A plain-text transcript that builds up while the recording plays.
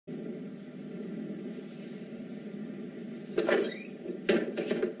You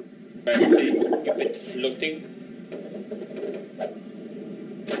bit floating.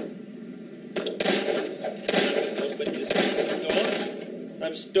 Open this door.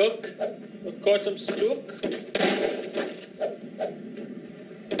 I'm stuck. Of course I'm stuck.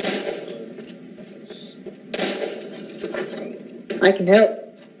 I can help.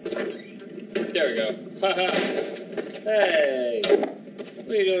 There we go. Haha. Hey. What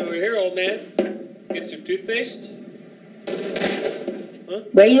are you doing over here, old man? Get some toothpaste? Huh?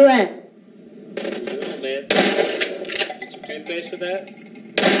 Where you at? What are you doing, old man? Get some toothpaste for that?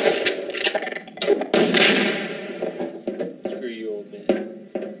 Screw you, old man.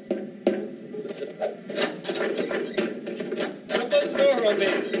 Don't close the door on me.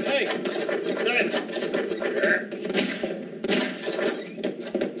 Hey. Stop it.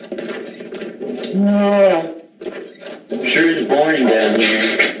 Oh, sure is boring down here.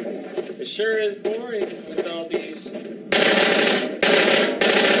 It sure is boring with all these. Wait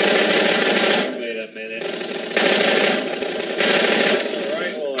a minute. That's the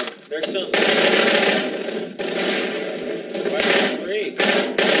right one. There's something. Why is it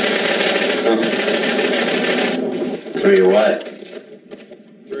 3? Three what?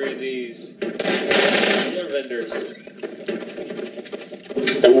 3 of these. They're vendors.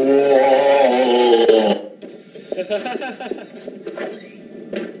 Whoa.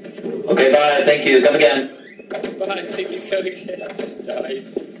 Okay, bye. Thank you. Come again. Bye. I think you go again. Just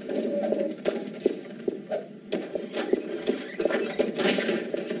dies.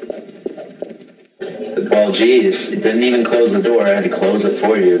 Oh, geez. It didn't even close the door. I had to close it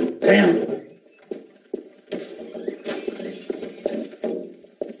for you. Damn.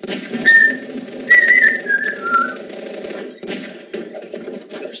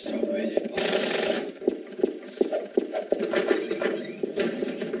 They're so many boxes.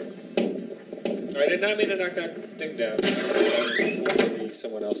 I did not mean to knock that thing down. That would be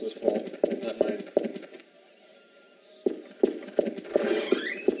someone else's fault, not mine.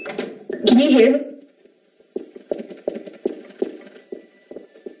 Can you hear me?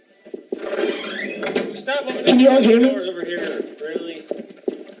 Stop opening Can you all hear me? doors over here. Really?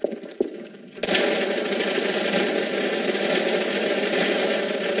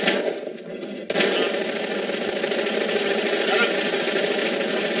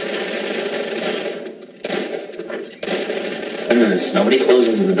 Goodness, nobody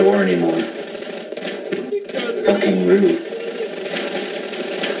closes the door anymore. Fucking rude.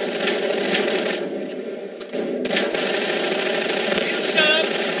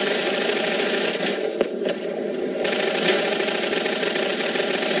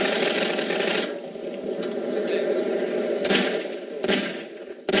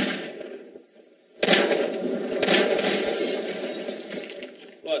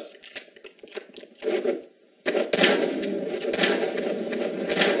 What?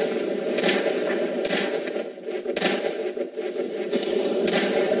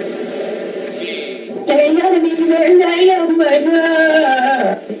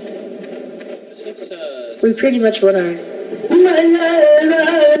 This looks, We pretty much went our...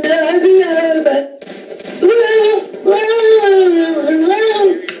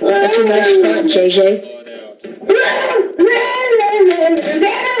 That's a nice spot, JJ.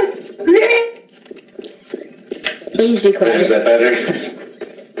 Please be Is quiet. that better?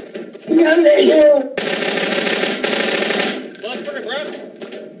 Motherfucker, bro.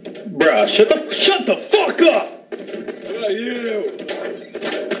 Bruh, shut the fuck up! What about you?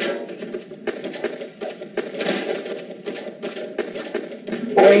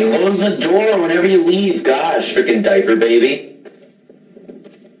 Boy, close the door whenever you leave. Gosh, freaking diaper baby.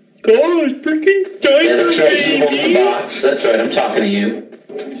 Gosh, freaking diaper, Yeah, that's right. You hold the baby! box. That's right. I'm talking to you.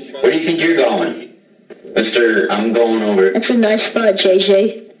 Where do you think you're going? Mister, I'm going over. That's a nice spot,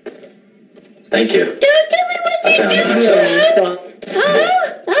 JJ. Thank you. Don't tell me what I found it myself. spot.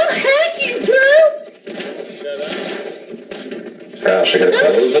 I'll hack you, bro. Shut up. Gosh, I gotta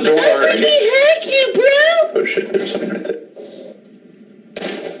close the door. I'll fucking hack you, bro. Oh shit, there's something right there.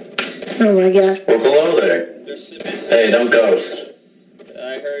 Oh my god. Well, hello there. There's some missing. Hey, don't ghost.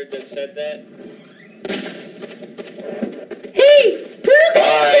 I heard that said that. Hey, bro.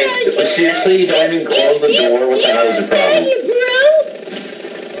 Bye. Seriously, you don't even close the door? What the hell is your problem? What are you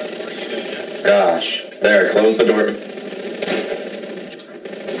doing now? Gosh. There, close the door.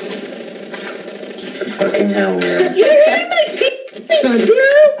 Fucking hell, man. You're hurting my feet,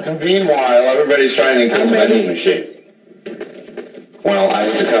 bro. Meanwhile, everybody's trying to kill the vending machine. Well, I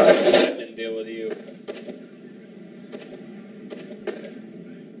was a cop. I didn't deal with you.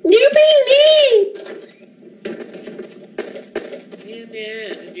 You're being mean. Yeah,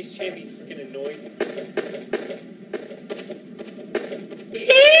 man. I'm just trying to be freaking annoying.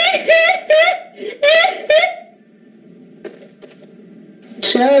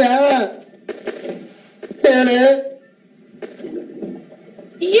 Shut up. Shut up.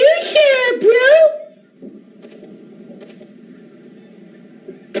 You shut up, bro.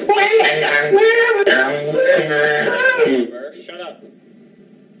 Shut up.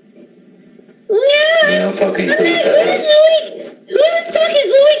 No. No fucking clue. Who the fuck is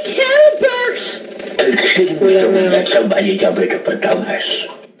Louis Caliburst? Somebody jump into the Thomas.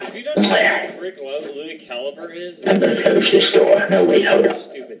 If you don't know what the frick Louis Caliber is, I'm gonna close this door. No, wait, hold you're up.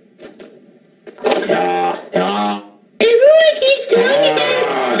 stupid. Everyone keeps telling me that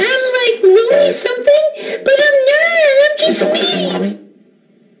I'm like Louis something, but I'm not. I'm just me.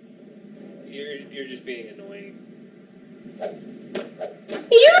 You're just being annoying.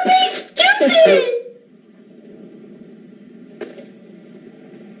 You're being stupid.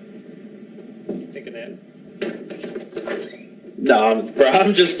 Take a nap. Nah, bro,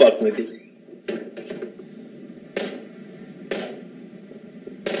 I'm just fucking with you.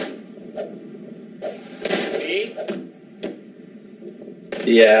 Me?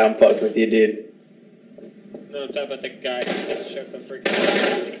 Yeah, I'm fucking with you, dude. No, I'm talking about the guy who said shut the frick up.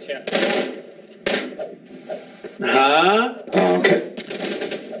 Chat. Huh? Oh, okay.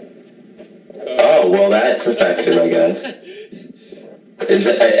 Oh, well, that's effective, I guess.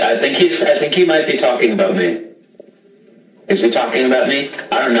 I think he might be talking about me. Is he talking about me?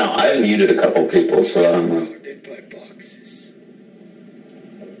 I don't know. I've muted a couple people, so I don't know. Boxes.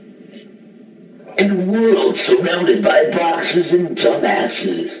 In a world surrounded by boxes and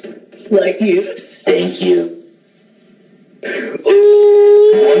dumbasses. Like you. Thank you.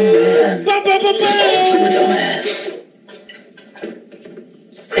 One man is also a dumbass.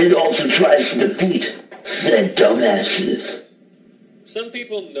 And also tries to defeat said dumbasses. Some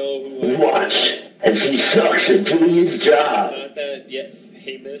people know who I am. Watch as he sucks at doing his job. Not that yet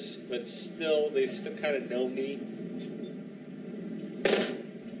famous, but still, they still kind of know me.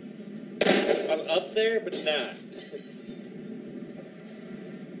 I'm up there, but not.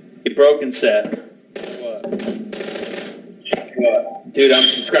 You broken set. What? Dude, I'm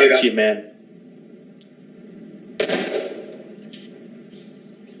subscribed to you, man.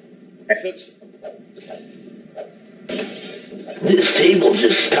 That's... This table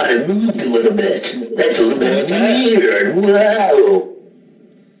just kind of moved a little bit. That's a little bit weird. Wow.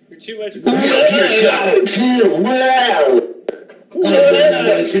 You're too much fun. Look, you're shallow too. Wow.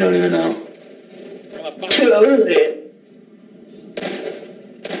 You don't even know. I'm a box. Totally.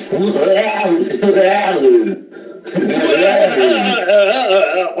 Wow.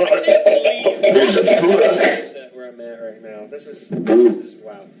 There's a book. Where I'm at right now. This is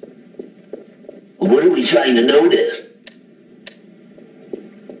wow. What are we trying to notice?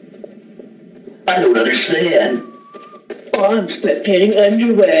 I don't understand. Oh, I'm spectating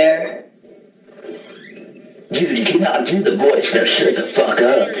underwear. Dude, you cannot do the voice. Now shut the fuck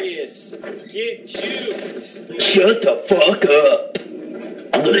up. Serious. Get juked. Shut the fuck up.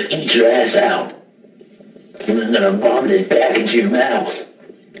 I'm gonna eat your ass out. And I'm gonna vomit it back into your mouth.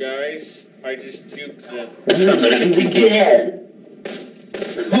 Guys, I just juked them. And I'm gonna eat it again.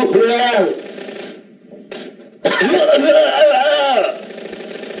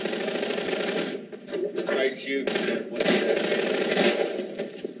 I juked them. What's that?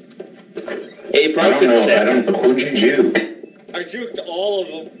 Hey, I don't broken know. I set. don't know. Who'd you juke? I juked all of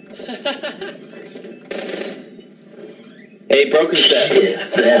them. Hey, broken set. Shit, I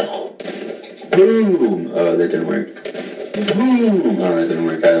fell. Boom. Oh, that didn't work. Boom. Oh, that didn't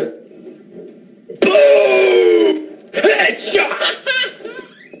work either. Boom! Headshot!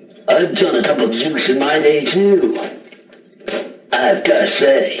 I've done a couple jukes in my day, too. I've gotta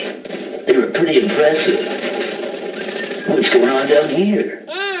say, they were pretty impressive. What's going on down here?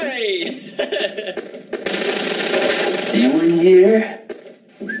 Hi! You in here?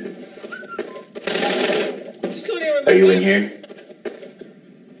 Just go there with my Are you in mates. here?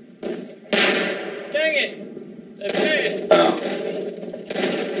 Dang it! I failed. Oh.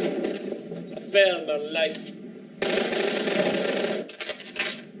 I failed my life.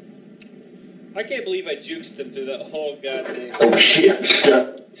 I can't believe I juked them through that whole goddamn... Oh shit, I'm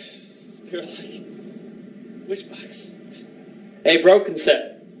stuck. They're like... Which box? Hey, broken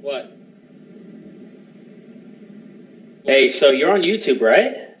set. What? Hey, so you're on YouTube,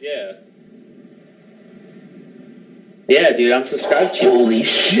 right? Yeah. Yeah, dude, I'm subscribed to you. Holy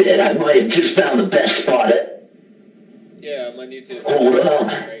shit, I might have just found the best spot. Yeah, I'm on YouTube. Hold on.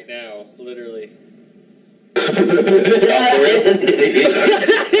 Right now, literally. I'm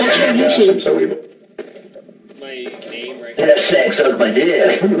sorry. My name right now. That sex sucked my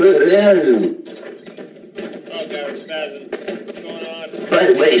dick. Oh god, it's spazzing. What's going on? By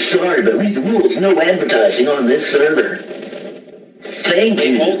the way, sorry, but read the rules. No advertising on this server. Thank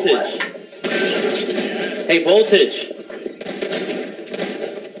you. Voltage. Hey, Voltage.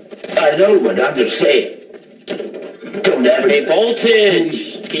 I know, but I'm just saying. Don't ever. Hey,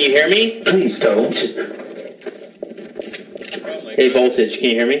 Voltage. Can you hear me? Please don't. Oh my Hey, gosh. Voltage. Can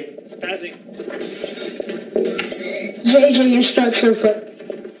you hear me? Spazzing. JJ, your spot so far.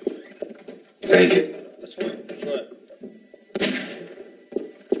 Thank you. This one? What?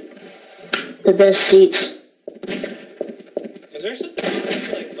 The best seats. Is there something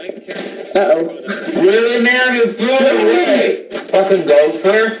like my character? Uh-oh. Really, man? You threw it away. Fucking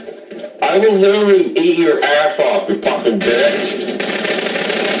gopher. I will literally eat your ass off, you fucking bitch.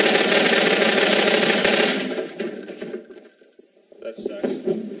 That sucks.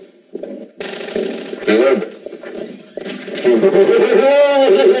 Good.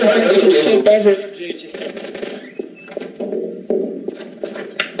 Best escape ever. JJ.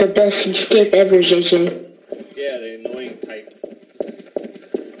 The best escape ever, JJ. Yeah, the annoying type.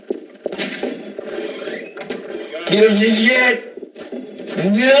 God, Give me shit.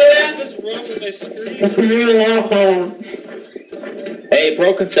 what's wrong with my screen? Hey,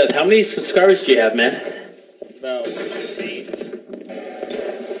 Broken Seth, how many subscribers do you have, man? About 8.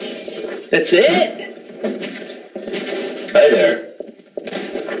 That's it? Hi there.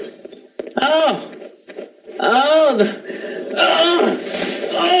 Oh. Oh.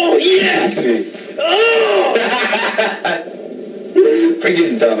 Oh, yes. Oh.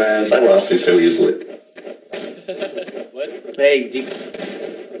 Freaking dumbass. I lost you so easily. What? Hey,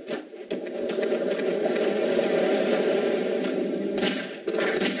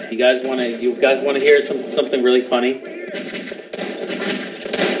 you guys want to hear something really funny?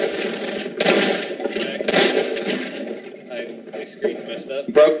 My screen's messed up.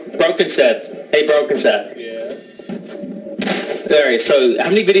 Broken Seth. Hey, Broken Seth. Yeah. All right. So, how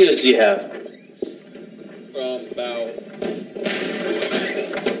many videos do you have? About.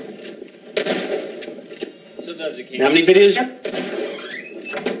 Sometimes it can't. How many videos?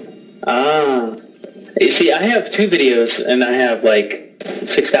 You see, I have 2 videos, and I have like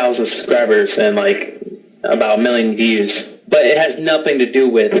 6,000 subscribers and like about 1 million views. But it has nothing to do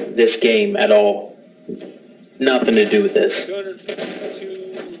with this game at all. Nothing to do with this.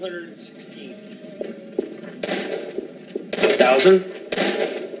 216. 1,000?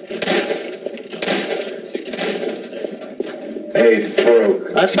 216. Hey, bro.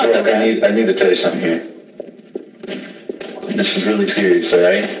 That's not that bad. I need to tell you something here. This is really serious,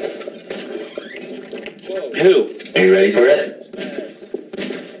 alright? Whoa. Who? Are you ready for it? Spaz.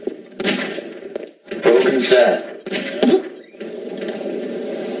 Broken Seth.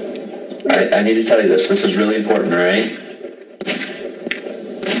 I need to tell you this. This is really important, alright?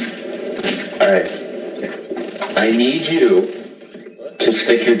 Alright. I need you to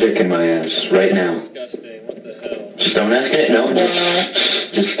stick your dick in my ass right now. Disgusting. What the hell? Just don't ask it. No,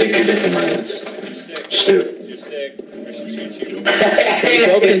 just stick your dick in my ass. You're sick. Just do it. You're sick. I should shoot you. Hey,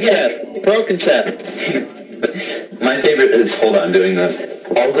 Broken Seth. Broken Seth. My favorite is, hold on, doing this.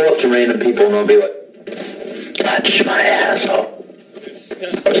 I'll go up to random people and I'll be like, touch my asshole.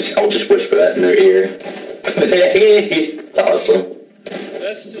 Disgusting. I'll just whisper that in their ear. Awesome.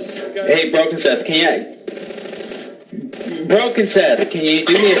 That's disgusting. Hey, Broken Seth, can you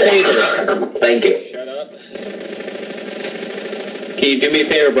do me a favor? Thank you. Shut up. Can you do me a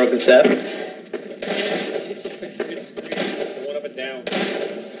favor, Broken Seth? It's screen. One up and down.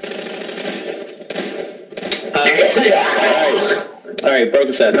 Alright,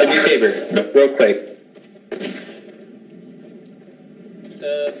 Broken Seth, do me a favor, real quick.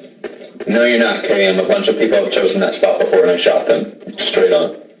 No, you're not, Cam. A bunch of people have chosen that spot before and I shot them. Straight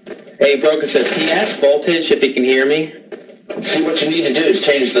on. Hey, Broken Seth, can you ask Voltage if he can hear me? See, what you need to do is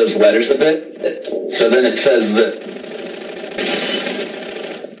change those letters a bit. So then it says that...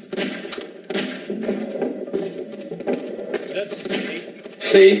 That's me.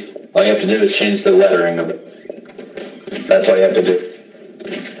 See? All you have to do is change the lettering of it. That's all you have to do.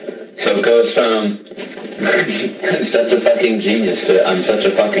 So it goes from... I'm such a fucking genius to I'm such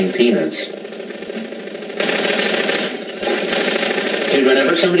a fucking penis. Dude,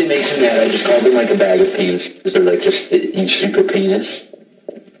 whenever somebody makes me mad, I just call them like a bag of penis. They're like, just, you super penis.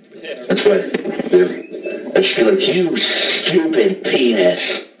 Yeah. That's what I do. I just feel like, you stupid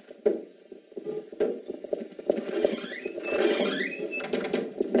penis.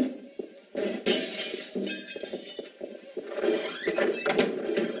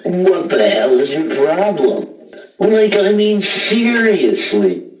 What the hell is your problem? Like, I mean,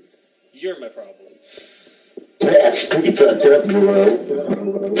 seriously. You're my problem. That's pretty fucked up, bro.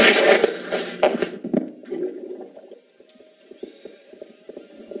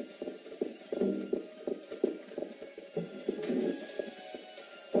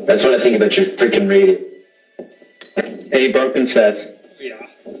 That's what I think about your freaking radio. Hey, Broken Seth. Yeah.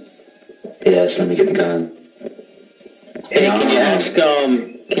 Yes, let me get the gun. Hey, can you ask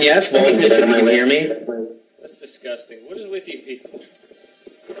Voltage if you can hear me? That's disgusting. What is with you people?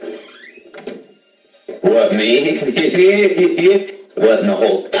 What, me? What in the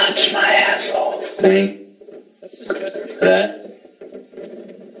whole touch my asshole thing? That's disgusting. That?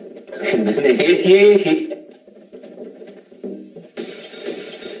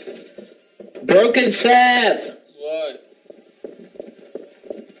 Broken Seth! What?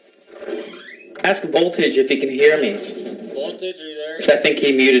 Ask Voltage if he can hear me. Voltage, are you there? 'Cause I think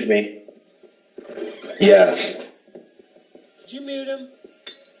he muted me. Yes. Did you mute him?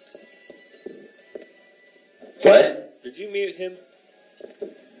 What? Did you mute him?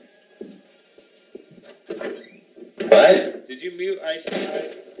 What? Did you mute Ice?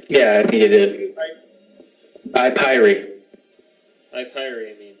 Yeah, I think he did. iPyre.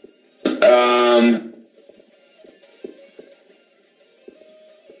 iPyre, I mean. Boom!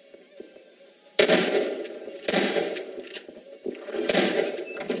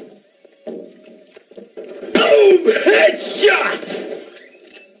 Headshot!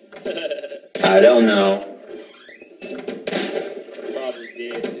 I don't know. Probably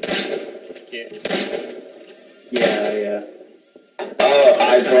did. Just can't. Yeah. Oh,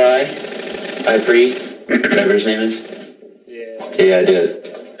 iPry, whatever his name is. Yeah. Yeah, I did.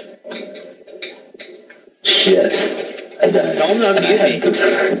 Shit. I died. Tell him to unmute me.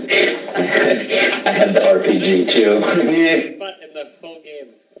 I had the RPG too. Spot in the whole game.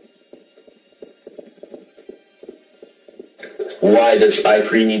 Why does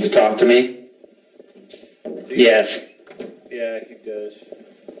iPry need to talk to me? Yes. Yeah, he does.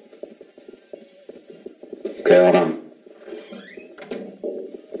 Okay, hold on.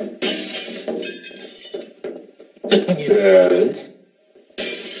 Yes.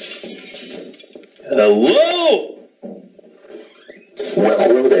 Hello! Well,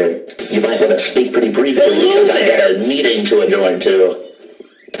 hello there. You might want to speak pretty briefly because I got a meeting to adjourn to.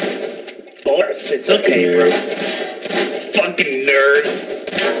 Of course, it's okay, bro. Fucking nerd.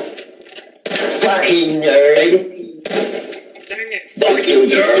 Fucking nerd. Dang it! Fuck you,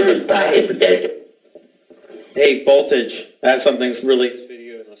 nerd. Hey, Voltage, I have something really This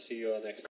video, and I'll see you all next time.